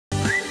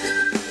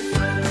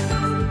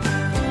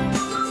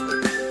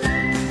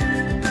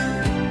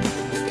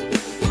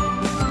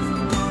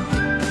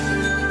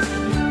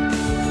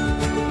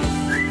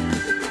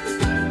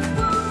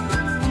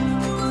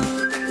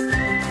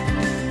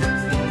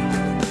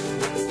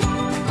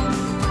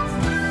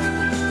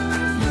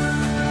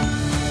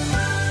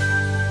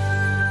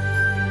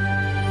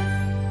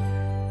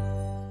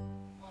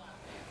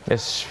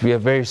Yes, we are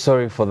very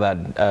sorry for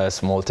that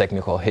small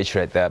technical hitch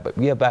right there, but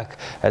we are back,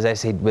 as I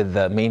said, with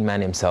the main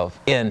man himself,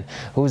 Ian,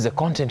 who is a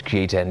content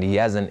creator, and he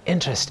has an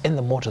interest in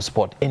the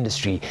motorsport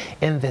industry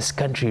in this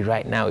country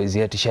right now. He's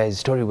here to share his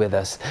story with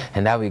us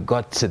and how he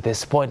got to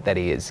this point that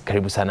he is.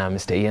 Karibu sana,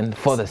 Mr. Ian,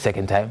 for the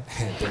second time.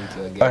 Thank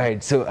you again. All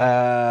right,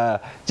 so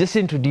just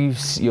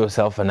introduce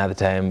yourself another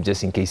time,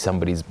 just in case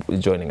somebody's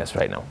joining us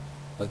right now.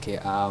 Okay,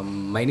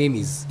 my name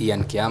is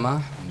Ian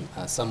Kiama.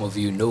 Some of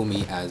you know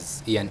me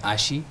as Ian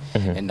Ashy,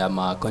 and I'm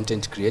a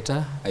content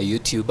creator, a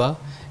YouTuber,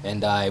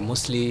 and I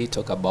mostly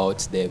talk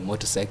about the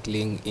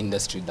motorcycling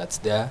industry that's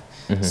there.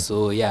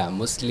 So yeah,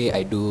 mostly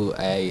I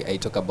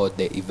talk about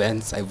the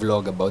events, I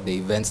vlog about the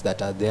events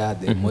that are there,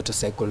 the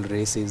motorcycle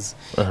races,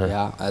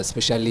 yeah,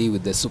 especially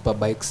with the super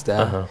bikes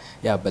there.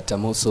 Yeah, but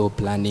I'm also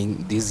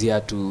planning this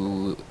year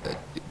to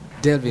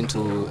delve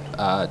into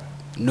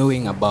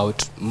knowing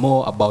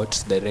more about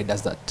the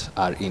riders that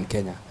are in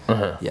Kenya.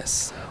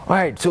 Yes. All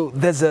right, so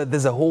there's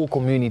a whole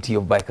community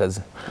of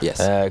bikers. Yes.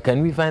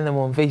 Can we find them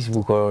on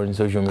Facebook or on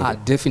social media?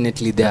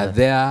 Definitely they are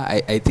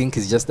there. I think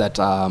it's just that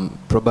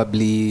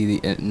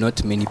probably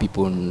not many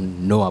people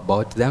know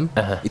about them.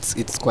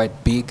 It's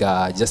quite big.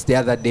 Just the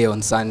other day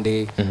on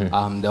Sunday,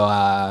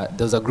 there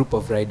was a group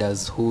of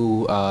riders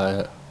who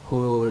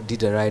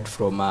did a ride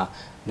from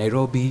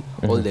Nairobi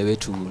all the way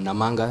to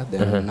Namanga, the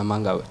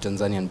Namanga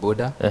Tanzanian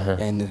border,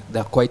 and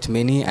there are quite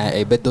many.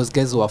 I bet those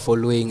guys who are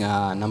following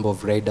a number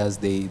of riders,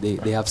 they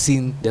have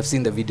seen the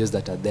videos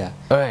that are there.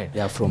 All right.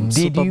 Yeah, from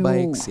super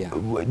bikes. Yeah.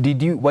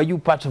 Were you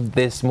part of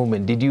this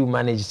movement? Did you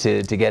manage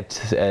to get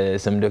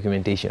some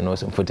documentation or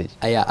some footage?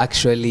 Yeah,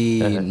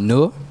 actually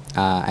no,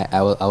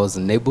 I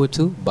wasn't able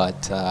to,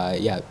 but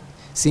yeah.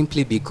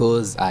 Simply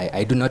because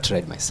I do not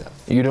ride myself.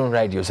 You don't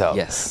ride yourself?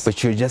 Yes.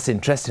 But you're just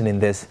interested in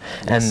this.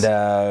 Yes.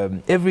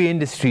 And every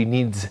industry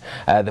needs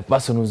the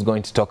person who's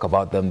going to talk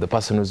about them, the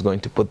person who's going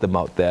to put them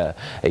out there.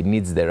 It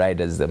needs the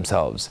riders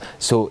themselves.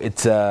 So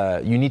it's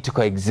you need to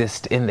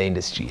coexist in the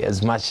industry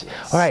as much.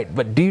 All right,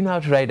 but do you know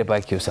how to ride a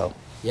bike yourself?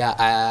 Yeah,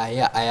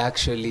 I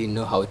actually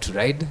know how to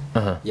ride.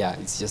 Yeah,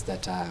 it's just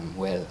that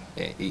well,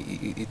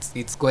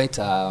 it's quite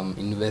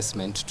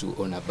investment to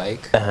own a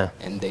bike,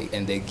 and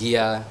the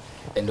gear,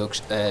 and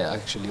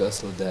actually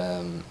also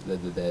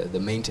the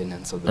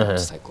maintenance of the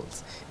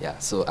motorcycles. Yeah,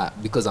 so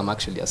because I'm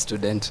actually a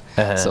student,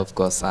 so of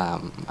course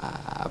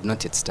I've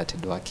not yet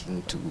started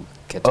working to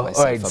get myself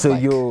all right, a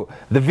so bike.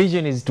 the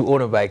vision is to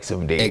own a bike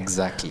someday.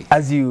 Exactly.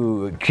 As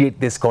you create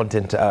this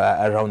content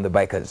around the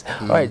bikers.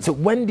 All right, so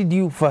when did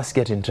you first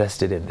get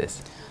interested in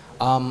this?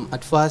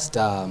 At first,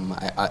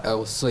 I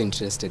was so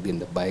interested in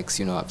the bikes.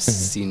 You know, I've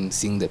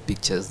seen the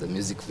pictures, the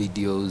music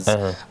videos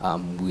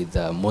with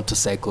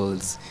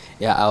motorcycles.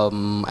 Yeah,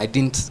 I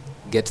didn't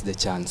get the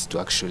chance to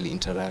actually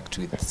interact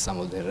with some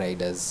of the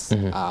riders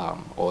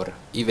or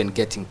even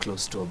getting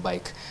close to a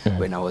bike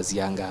when I was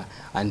younger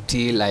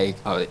until I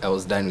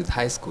was done with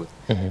high school.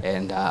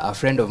 And a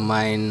friend of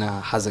mine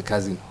has a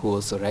cousin who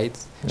also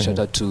rides. Shout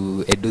out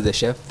to Edu the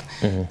chef.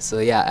 So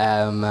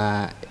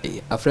yeah,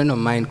 a friend of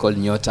mine called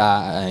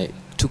Nyota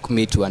took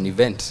me to an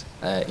event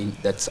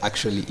that's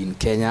actually in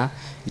Kenya.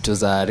 It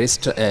was a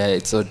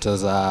it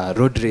was a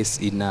road race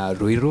in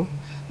Ruiru.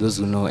 Those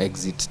who know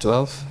Exit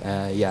 12.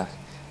 Yeah.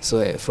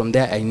 So from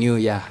there I knew,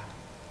 yeah,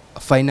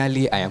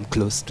 finally I am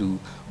close to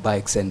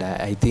bikes, and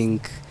I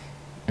think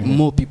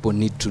more people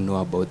need to know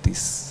about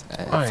this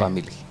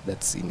family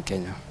that's in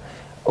Kenya.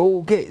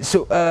 Okay,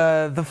 so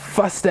the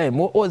first time,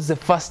 what was the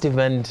first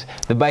event,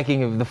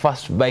 the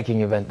first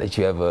biking event that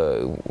you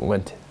ever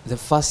went to? The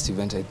first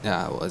event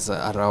was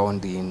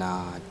around in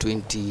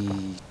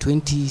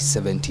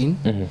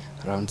 2017,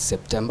 around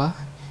September.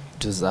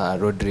 It was a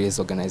road race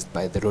organized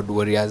by the Road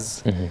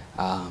Warriors.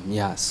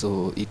 Yeah,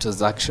 so it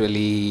was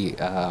actually,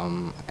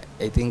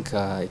 I think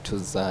it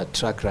was a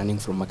track running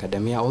from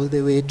Academia all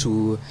the way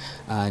to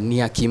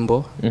near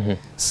Kimbo.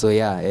 So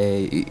yeah,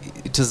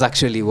 it was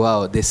actually,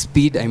 wow, the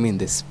speed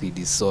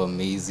is so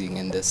amazing,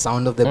 and the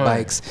sound of the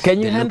bikes. Can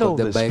you handle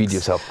the speed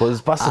yourself?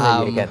 Because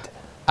personally I can't.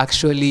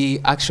 Actually,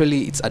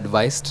 it's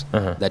advised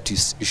that you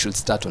should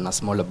start on a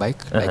smaller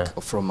bike, like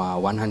from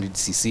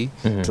 100cc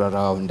to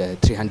around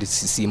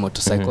 300cc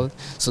motorcycle,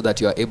 so that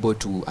you are able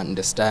to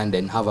understand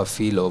and have a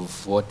feel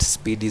of what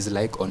speed is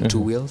like on two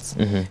wheels.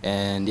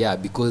 And yeah,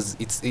 because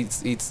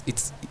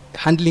it's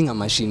handling a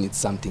machine, it's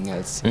something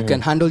else. You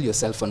can handle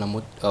yourself on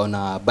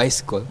a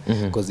bicycle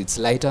because it's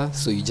lighter,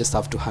 so you just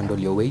have to handle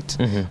your weight.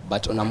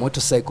 But on a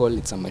motorcycle,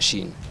 it's a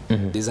machine.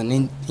 There's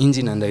an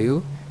engine under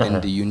you,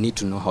 and you need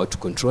to know how to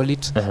control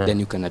it. Then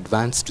you can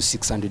advance to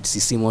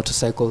 600cc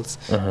motorcycles,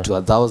 to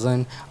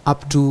 1,000,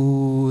 up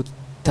to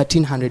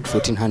 1,300,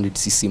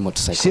 1,400cc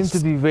motorcycles. You seem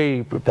to be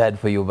very prepared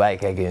for your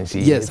bike, I can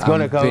see. Yes,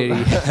 I'm very,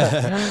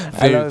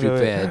 very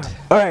prepared.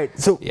 All right,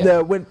 so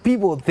when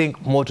people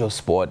think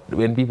motorsport,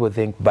 when people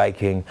think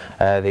biking,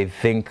 they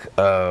think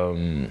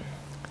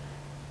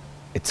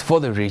it's for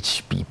the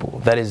rich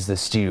people. That is the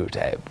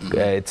stereotype.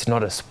 It's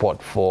not a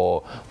sport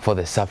for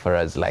the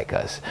sufferers like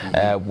us.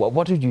 What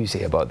would you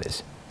say about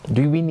this?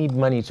 Do we need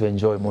money to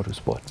enjoy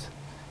motorsports?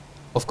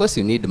 Of course,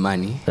 you need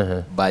money,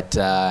 but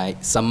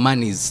some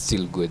money is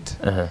still good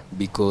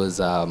because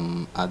there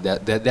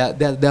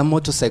are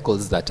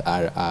motorcycles that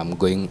are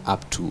going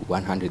up to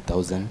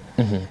 100,000,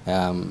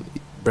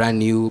 brand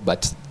new,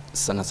 but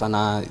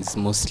sana is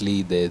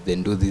mostly they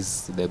do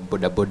this the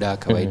boda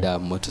kawaida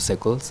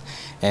motorcycles,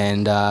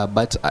 and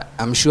but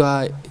I'm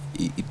sure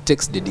it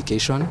takes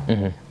dedication,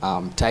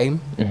 time,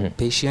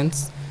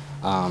 patience,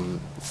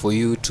 for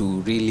you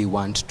to really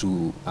want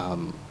to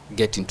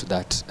get into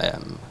that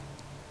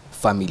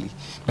family,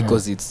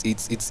 because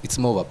it's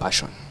more of a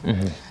passion.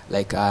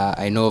 Like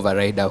I know of a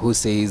rider who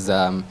says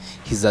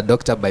he's a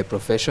doctor by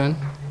profession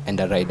and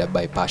a rider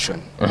by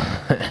passion.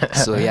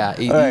 So yeah,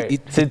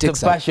 it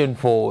takes a passion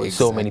for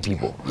so many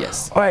people.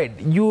 Yes. All right,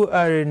 you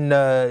are in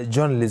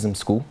journalism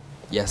school.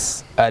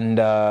 Yes. And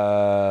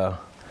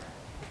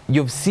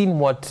you've seen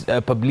what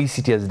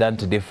publicity has done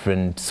to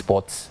different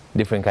sports,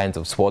 different kinds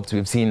of sports.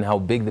 We've seen how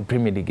big the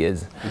Premier League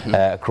is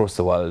across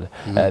the world.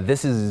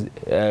 This is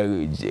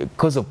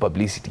because of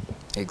publicity.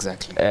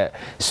 Exactly.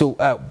 So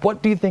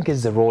what do you think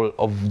is the role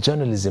of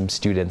journalism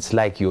students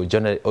like you,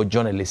 or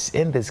journalists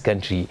in this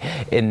country,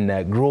 in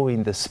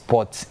growing the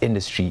sports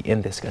industry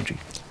in this country?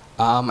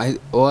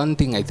 One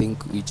thing I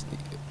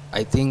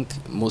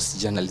think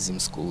most journalism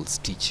schools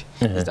teach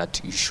is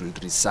that you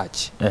should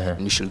research,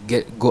 and you should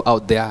go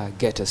out there,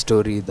 get a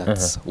story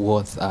that's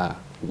worth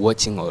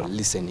watching or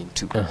listening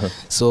to.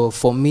 So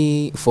for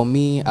me,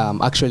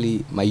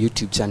 actually my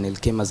YouTube channel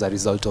came as a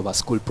result of a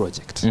school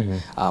project,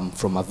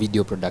 from a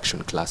video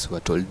production class. We were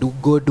told,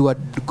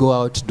 go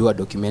out, do a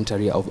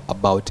documentary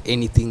about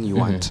anything you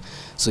want.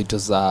 So it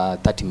was a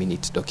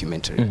 30-minute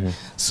documentary.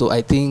 So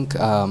I think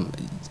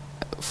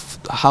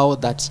how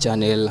that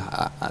channel,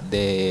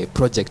 the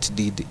project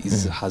did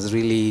has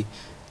really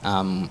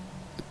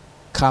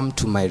come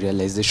to my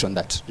realization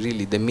that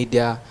really the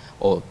media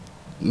or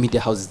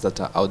media houses that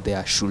are out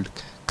there should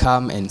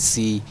come and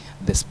see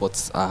the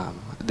sports,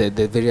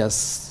 the various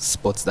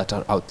sports that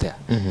are out there,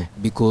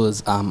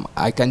 because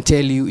I can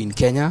tell you in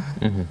Kenya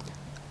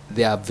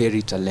they are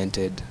very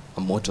talented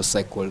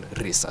motorcycle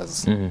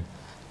racers.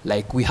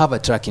 Like we have a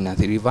track in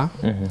Athi River,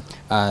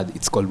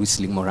 it's called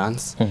Whistling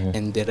Morans,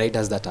 and the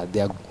riders that are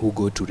there who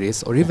go to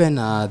race, or even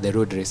the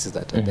road races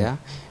that are there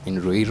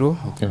in Ruiru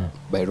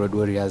by Road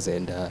Warriors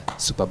and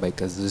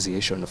Superbike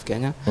Association of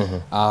Kenya.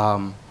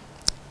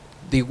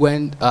 They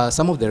went,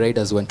 some of the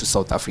riders went to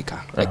South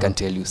Africa. I can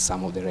tell you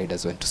some of the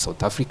riders went to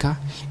South Africa.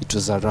 It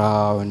was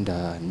around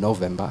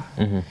November,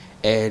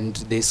 and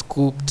they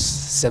scooped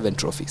 7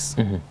 trophies.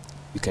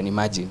 You can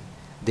imagine.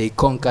 They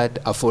conquered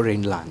a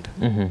foreign land.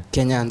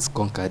 Kenyans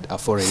conquered a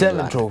foreign land.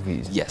 7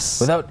 trophies? Yes.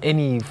 Without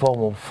any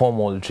form of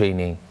formal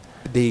training?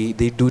 They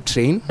do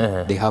train.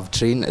 They have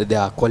they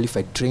are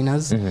qualified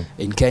trainers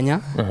in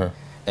Kenya.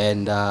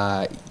 And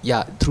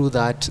yeah, through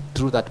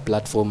that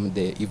platform,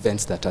 the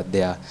events that are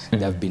there, they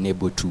have been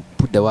able to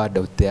put the word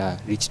out there,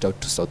 reached out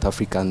to South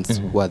Africans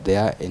who are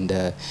there, and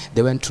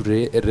they went to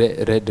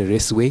Red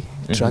Raceway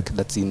track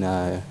that's in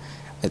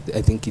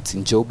I think it's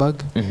in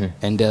Joburg,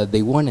 and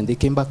they won, and they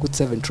came back with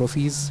 7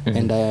 trophies,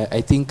 and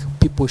I think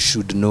people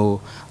should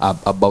know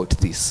about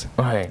this.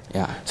 All right.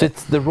 Yeah. So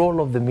it's the role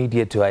of the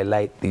media to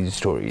highlight these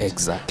stories.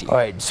 Exactly. All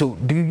right. So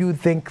do you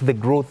think the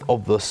growth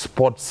of the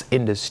sports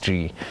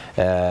industry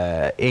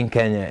in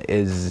Kenya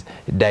is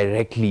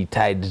directly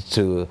tied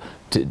to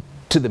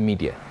the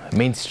media,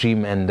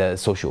 mainstream and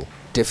social?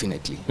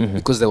 Definitely,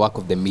 because the work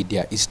of the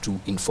media is to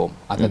inform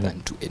other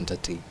than to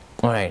entertain.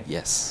 All right.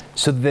 Yes.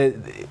 So the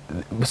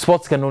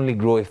sports can only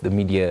grow if the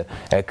media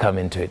come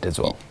into it as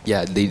well.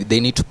 Yeah, they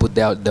need to put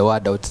the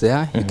word out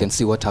there. You can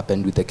see what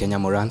happened with the Kenya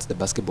Morans, the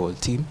basketball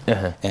team,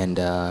 and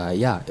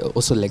yeah,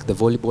 also like the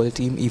volleyball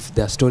team. If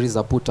their stories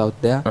are put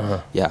out there,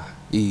 yeah,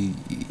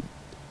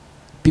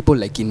 people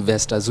like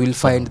investors will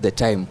find the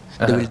time.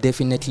 They will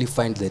definitely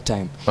find the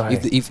time.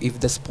 If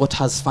the sport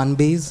has fan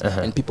base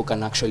and people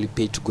can actually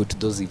pay to go to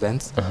those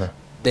events,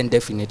 then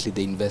definitely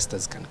the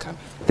investors can come.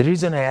 The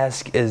reason I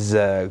ask is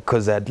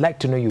because I'd like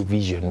to know your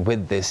vision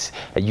with this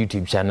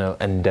YouTube channel,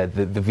 and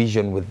the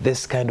vision with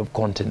this kind of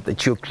content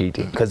that you're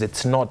creating, because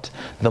it's not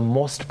the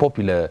most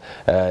popular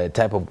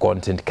type of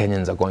content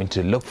Kenyans are going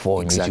to look for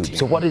on YouTube.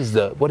 So what is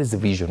the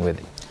vision with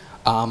it?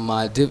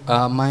 My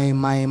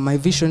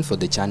vision for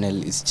the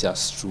channel is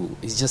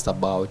just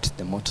about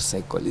the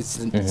motorcycle.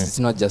 It's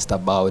not just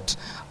about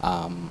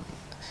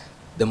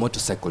the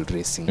motorcycle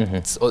racing.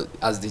 It's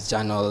as the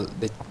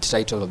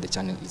title of the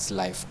channel is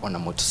Life on a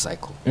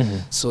Motorcycle.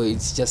 So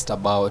it's just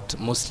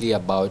mostly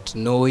about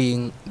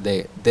knowing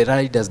the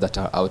riders that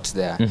are out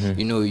there.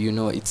 You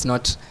know, it's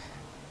not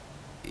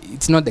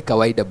the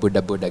kawaida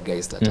boda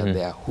guys that are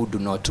there who do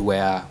not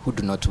wear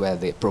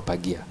the proper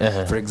gear.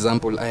 For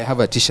example, I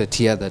have a t-shirt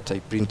here that I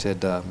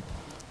printed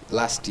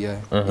last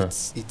year.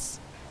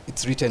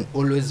 It's written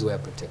 "Always wear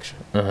protection"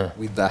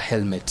 with the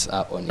helmet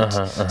on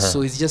it.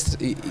 So it's just.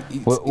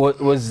 What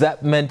was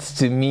that meant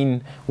to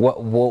mean?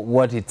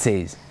 What it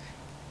says?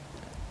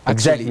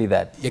 Exactly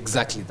that.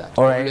 Exactly that.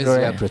 All right, Always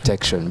wear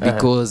protection,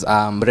 because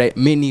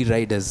many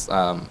riders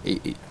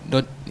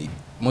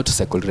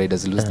motorcycle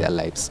riders lose their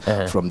lives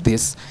from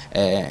this.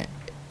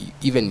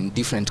 Even in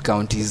different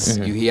counties,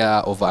 you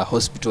hear of a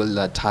hospital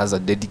that has a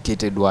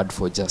dedicated ward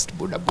for just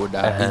boda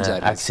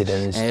injuries,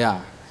 accidents.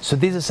 Yeah. So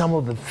these are some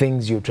of the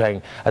things you're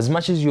trying. As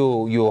much as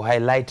you're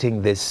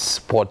highlighting this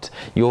sport,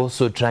 you're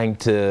also trying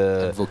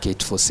to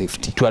advocate for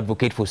safety. To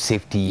advocate for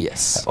safety.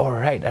 Yes. All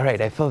right.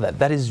 I feel that.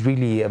 That is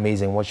really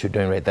amazing what you're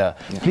doing right there.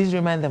 Yeah. Please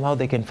remind them how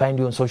they can find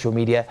you on social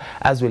media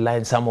as we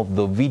line some of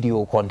the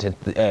video content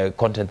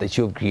that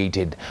you've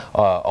created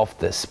of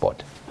this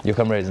sport. Your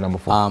camera is number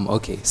 4.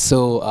 Okay,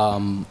 so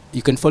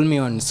you can follow me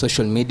on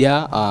social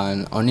media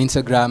on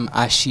Instagram,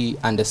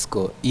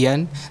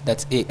 Ashy_Ian.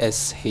 That's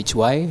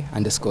ASHY_Ian.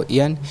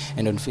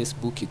 And on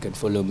Facebook, you can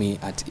follow me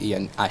at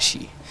Ian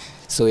Ashy.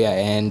 So yeah,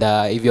 and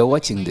if you're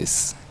watching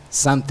this,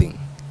 something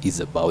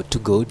is about to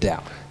go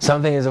down.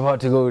 Something is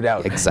about to go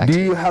down. Exactly.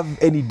 Do you have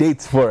any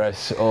dates for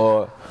us,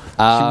 or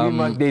should we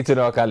mark dates on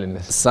our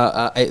calendars? So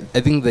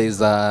I think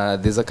there's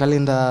a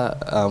calendar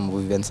of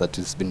events that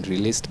has been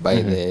released by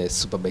the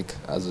Superbike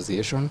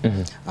Association,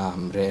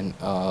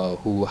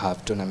 who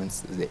have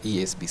tournaments, the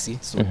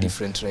ESBC, so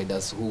different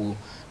riders who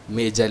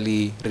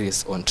majorly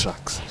race on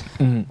tracks,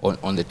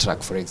 on the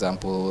track. For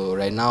example,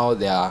 right now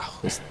they are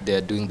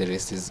doing the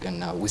races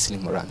in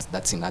Whistling Morans,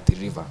 that's in Athi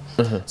River.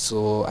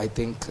 So I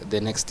think the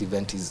next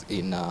event is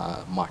in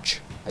March.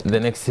 The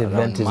next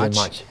event is in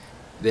March.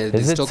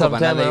 Is it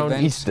sometime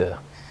around Easter?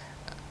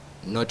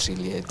 Not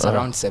really. It's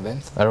around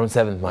 7th. Around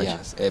 7th March.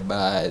 Yes,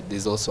 but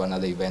there's also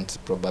another event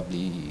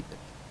probably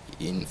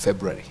in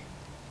February.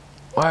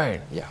 All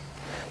right. Yeah.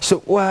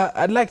 So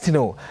I'd like to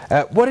know,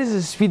 what is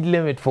the speed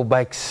limit for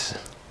bikes?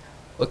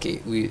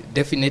 Okay, we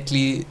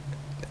definitely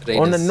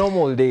on a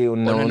normal day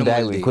on the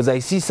highway, because I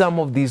see some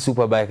of these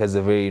super bikers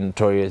are very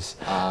notorious.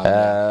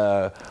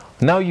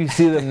 Now you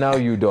see them, now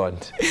you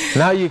don't.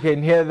 Now you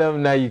can hear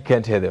them, now you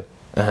can't hear them.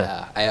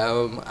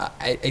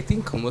 I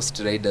think most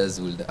riders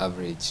will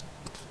average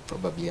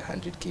probably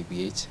 100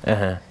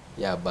 kph.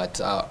 Yeah, but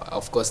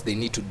of course they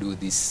need to do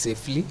this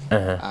safely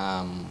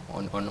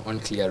on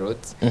clear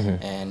roads,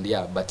 and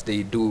yeah, but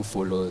they do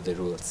follow the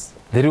rules.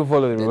 They do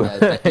follow the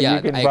rules.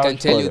 Yeah, I can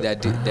tell you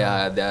that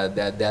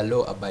there are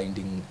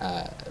law-abiding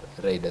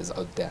riders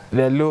out there.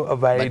 They're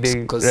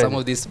law-abiding because some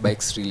of these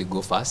bikes really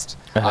go fast,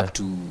 up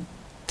to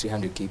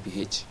 300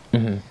 kph.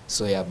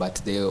 So yeah, but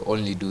they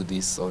only do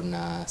this on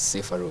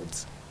safer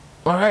roads.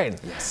 All right.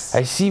 Yes.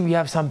 I see we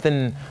have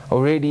something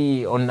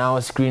already on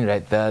our screen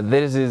right there.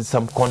 There is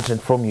some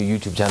content from your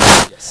YouTube channel.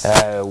 Yes.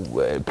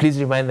 Please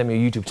remind them your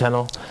YouTube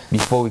channel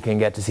before we can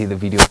get to see the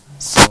video.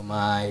 So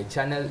my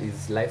channel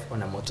is Life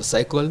on a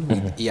Motorcycle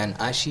with Ian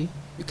Ashy.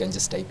 You can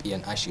just type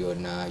Ian Ashy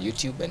on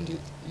YouTube and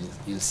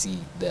you'll see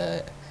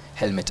the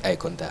helmet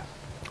icon there.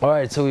 All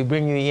right, so we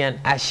bring you Ian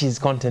Ashy's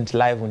content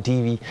live on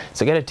TV.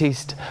 So get a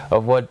taste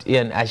of what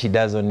Ian Ashy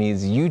does on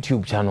his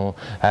YouTube channel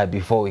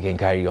before we can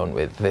carry on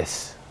with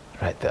this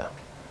right there.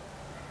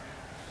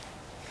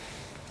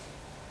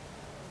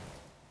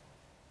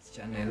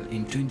 Channel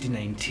in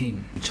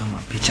 2019. Choma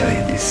picture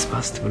with this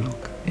first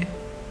vlog.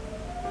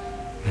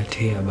 That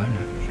here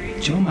bana.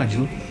 Choma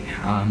jo.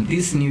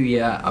 This new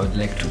year I would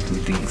like to do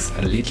things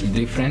a little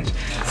different.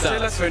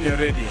 Tell us when you're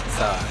ready.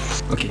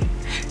 Okay,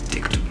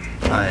 take 2.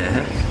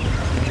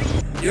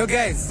 Yo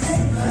guys,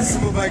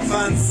 Superbike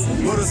fans,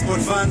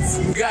 motorsport fans,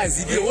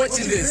 guys, if you're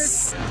watching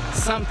this,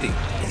 something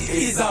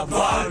is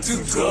about to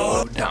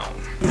go down.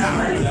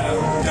 Down,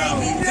 down, down,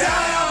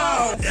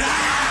 down,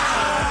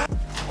 down.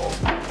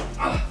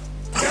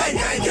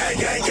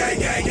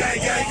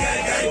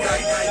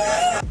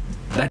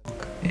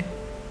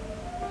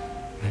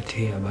 That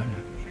here bana.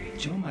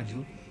 Choma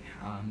jo.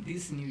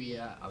 This new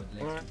year I would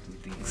like to do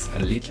things a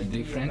little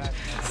different.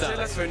 Tell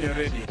us when you're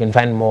ready. You can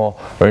find more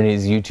on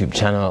his YouTube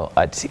channel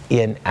at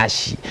Ian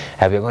Ashy.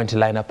 We're going to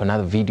line up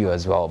another video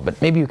as well, but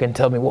maybe you can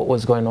tell me what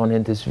was going on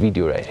in this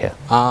video right here.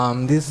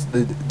 This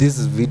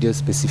video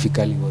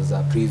specifically was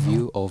a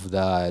preview of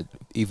the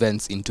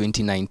events in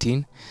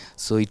 2019.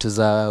 So it was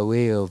a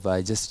way of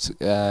just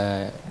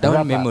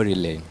down memory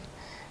lane.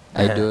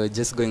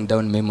 Just going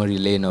down memory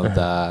lane of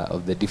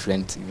the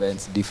different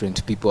events,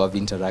 different people I've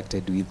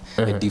interacted with,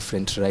 the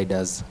different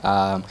riders,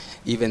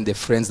 even the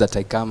friends that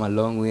I come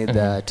along with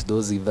to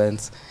those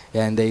events,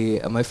 and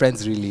my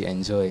friends really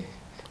enjoy.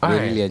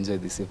 Really enjoy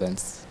these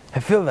events.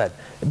 I feel that.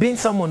 Being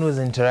someone who's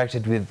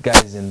interacted with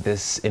guys in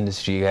this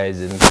industry,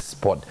 guys in this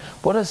sport,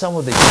 what are some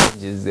of the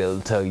challenges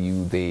they'll tell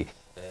you they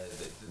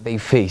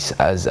face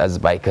as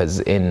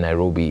bikers in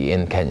Nairobi,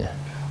 in Kenya?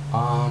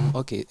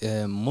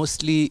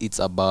 Mostly it's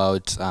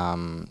about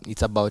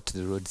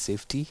the road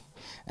safety,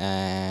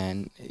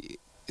 and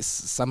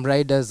some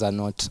riders are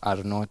not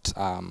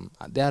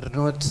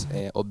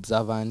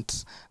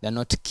observant. They're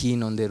not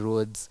keen on the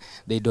roads.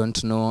 They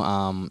don't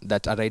know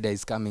that a rider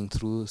is coming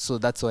through. So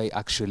that's why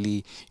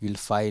actually you'll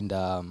find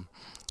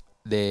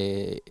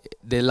the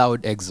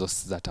loud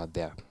exhausts that are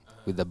there.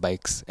 with the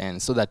bikes,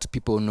 and so that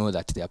people know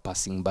that they are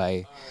passing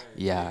by.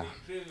 Yeah.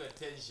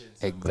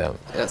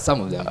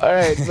 Some of them. All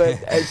right,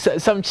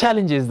 but some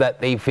challenges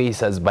that they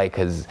face as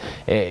bikers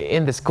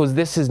in this, because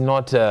this is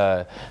not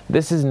a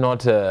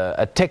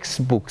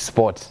textbook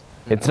sport.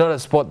 It's not a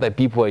sport that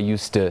people are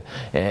used to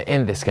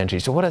in this country.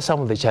 So what are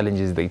some of the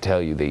challenges they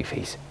tell you they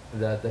face?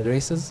 The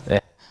races? Yeah.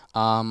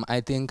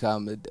 I think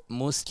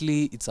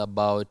mostly it's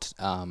about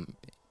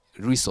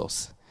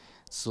resource.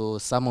 So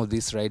some of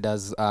these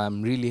riders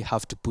really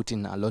have to put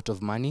in a lot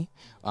of money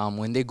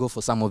when they go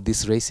for some of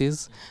these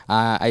races.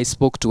 I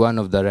spoke to one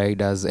of the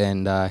riders,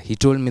 and he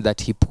told me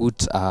that he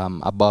put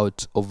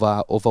about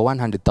over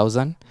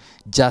 100,000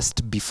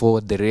 just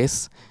before the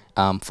race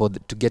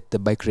to get the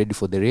bike ready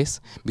for the race,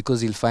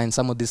 because you'll find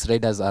some of these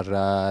riders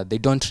are they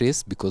don't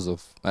race because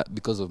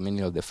of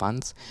many of the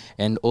fans,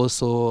 and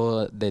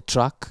also the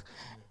track.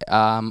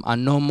 A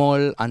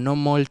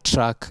normal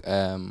track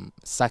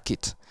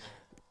circuit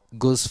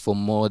goes for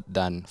more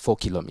than 4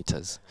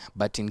 kilometers.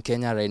 But in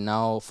Kenya right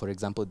now, for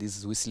example, this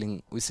is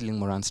Whistling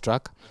Moran's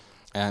track.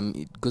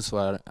 It goes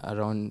for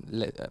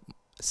around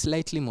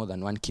slightly more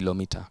than 1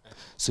 kilometer.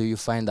 So you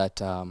find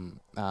that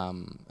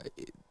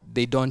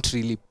they don't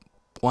really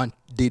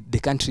they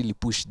can't really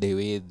push the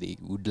way they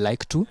would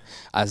like to,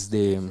 as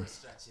they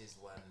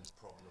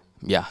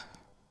yeah.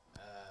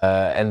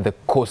 And the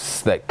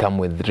costs that come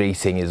with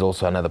racing is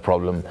also another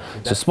problem.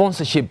 So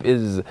sponsorship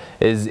is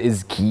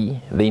key.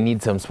 They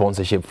need some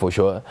sponsorship for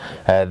sure.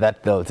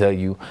 That they'll tell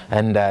you.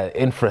 And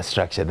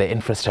infrastructure. The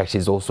infrastructure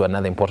is also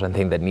another important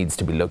thing that needs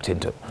to be looked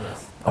into.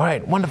 Yes. All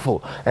right,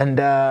 wonderful. And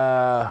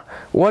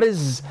what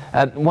is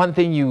one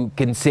thing you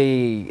can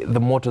say the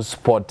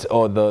motorsport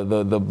or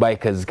the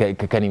bikers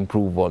can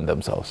improve on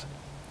themselves?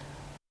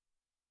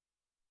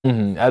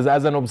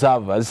 As an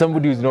observer, as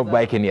somebody who's not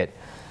biking yet.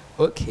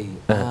 Okay,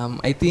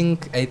 I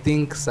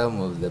think some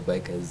of the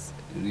bikers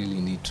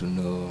really need to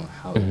know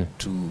how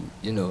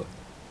to,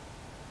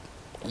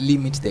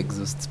 limit the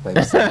exhaust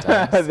pipes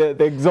sometimes.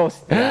 the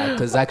exhaust. Yeah,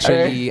 because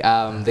actually,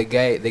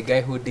 the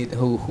guy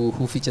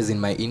who features in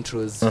my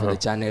intros for the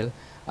channel,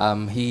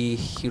 he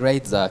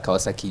rides a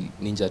Kawasaki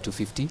Ninja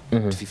 250,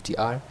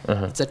 250R.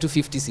 It's a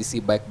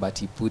 250cc bike, but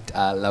he put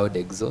a loud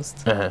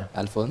exhaust.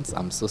 Alphonse,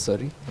 I'm so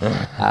sorry.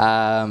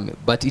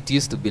 But it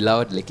used to be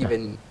loud, like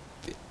even.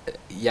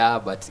 Yeah,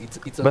 but it's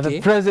okay. But the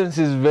presence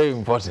is very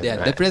important. Yeah,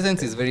 right? The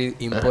presence is very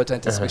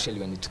important, especially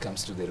when it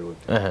comes to the road.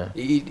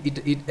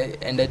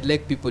 And I'd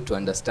like people to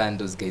understand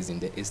those guys in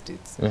the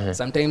estates.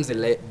 Sometimes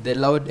the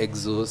loud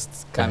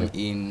exhausts come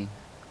in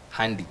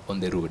handy on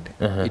the road.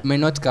 It may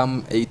not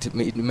come. It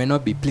may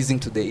not be pleasing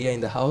to the ear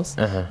in the house,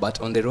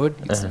 but on the road,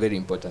 it's very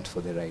important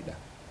for the rider.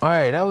 All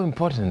right, how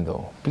important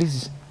though?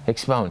 Please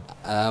expound.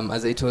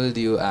 As I told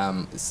you,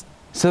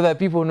 so that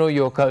people know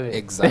you're coming.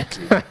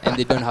 Exactly. And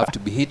they don't have to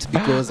be hit,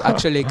 because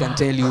actually I can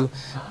tell you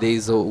there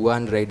is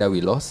one rider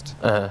we lost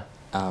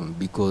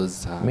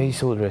because may his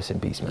soul rest in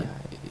peace, man.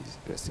 Yeah,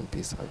 rest in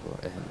peace, Ago.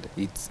 And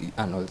it's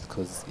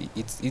because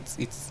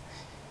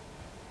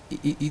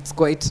it's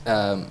quite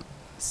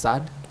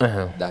sad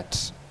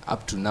that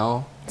up to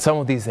now some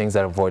of these things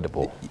are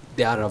avoidable.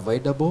 They are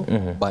avoidable,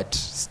 but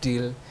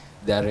still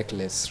there are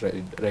reckless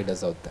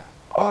riders out there.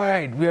 All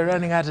right, we are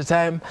running out of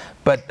time,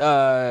 but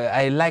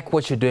I like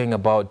what you're doing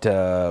about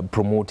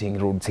promoting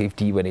road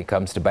safety when it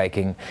comes to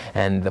biking,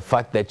 and the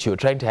fact that you're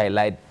trying to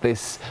highlight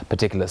this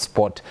particular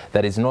sport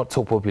that is not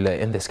so popular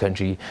in this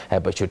country,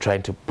 but you're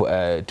trying to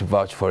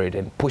vouch for it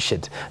and push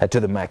it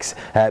to the max.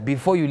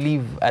 Before you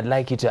leave, I'd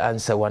like you to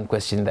answer one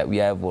question that we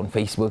have on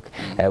Facebook,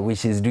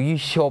 which is: do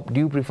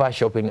you prefer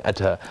shopping at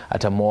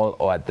a mall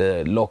or at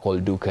the local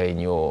duka in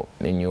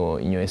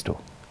your store?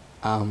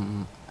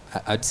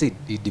 I'd say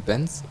it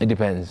depends. It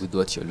depends with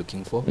what you're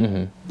looking for.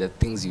 The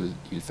things you'll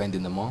find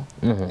in the mall,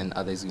 and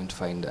others you'll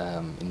find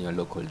in your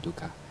local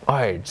duka. All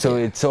right, so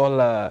it's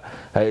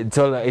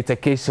a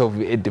case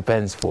of it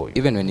depends for you.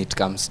 Even when it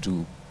comes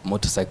to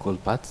motorcycle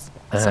parts,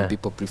 some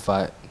people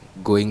prefer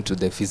going to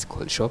the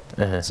physical shop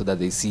so that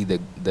they see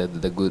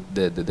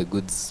the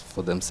goods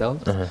for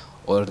themselves,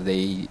 or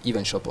they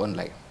even shop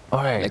online,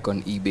 like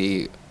on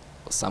eBay.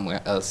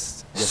 Somewhere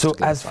else. So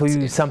as for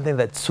you, something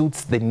that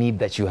suits the need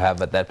that you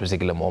have at that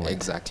particular moment.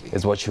 Exactly.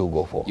 Is what you'll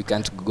go for. You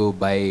can't go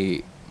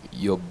buy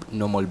your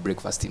normal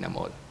breakfast in a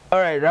mall. All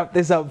right, wrap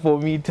this up for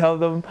me. Tell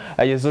them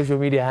your social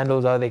media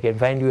handles, how they can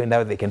find you and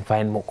how they can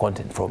find more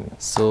content from you.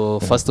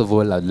 So first of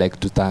all, I'd like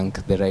to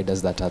thank the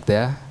riders that are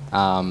there.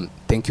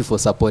 Thank you for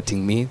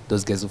supporting me,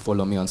 those guys who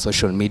follow me on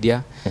social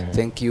media.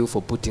 Thank you for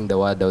putting the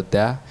word out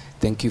there.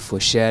 Thank you for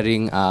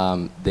sharing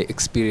the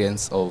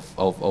experience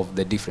of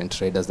the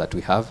different riders that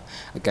we have.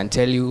 I can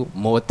tell you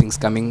more things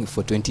coming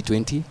for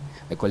 2020.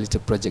 I call it a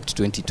Project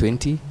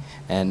 2020.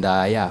 And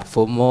yeah,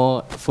 for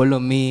more, follow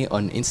me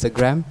on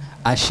Instagram,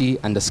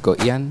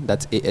 Ashy_Ian,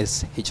 that's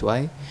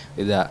ASHY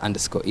with the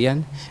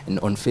 _Ian, and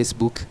on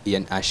Facebook,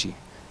 Ian Ashy.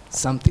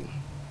 Something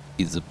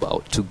is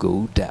about to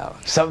go down.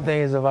 Something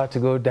is about to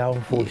go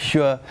down for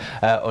sure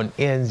on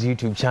Ian's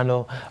YouTube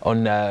channel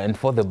and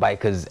for the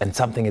bikers, and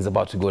something is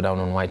about to go down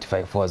on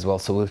Y254 as well.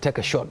 So we'll take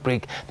a short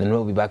break, then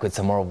we'll be back with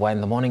some more of Y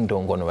in the Morning.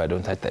 Don't go nowhere,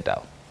 don't touch that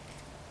dial.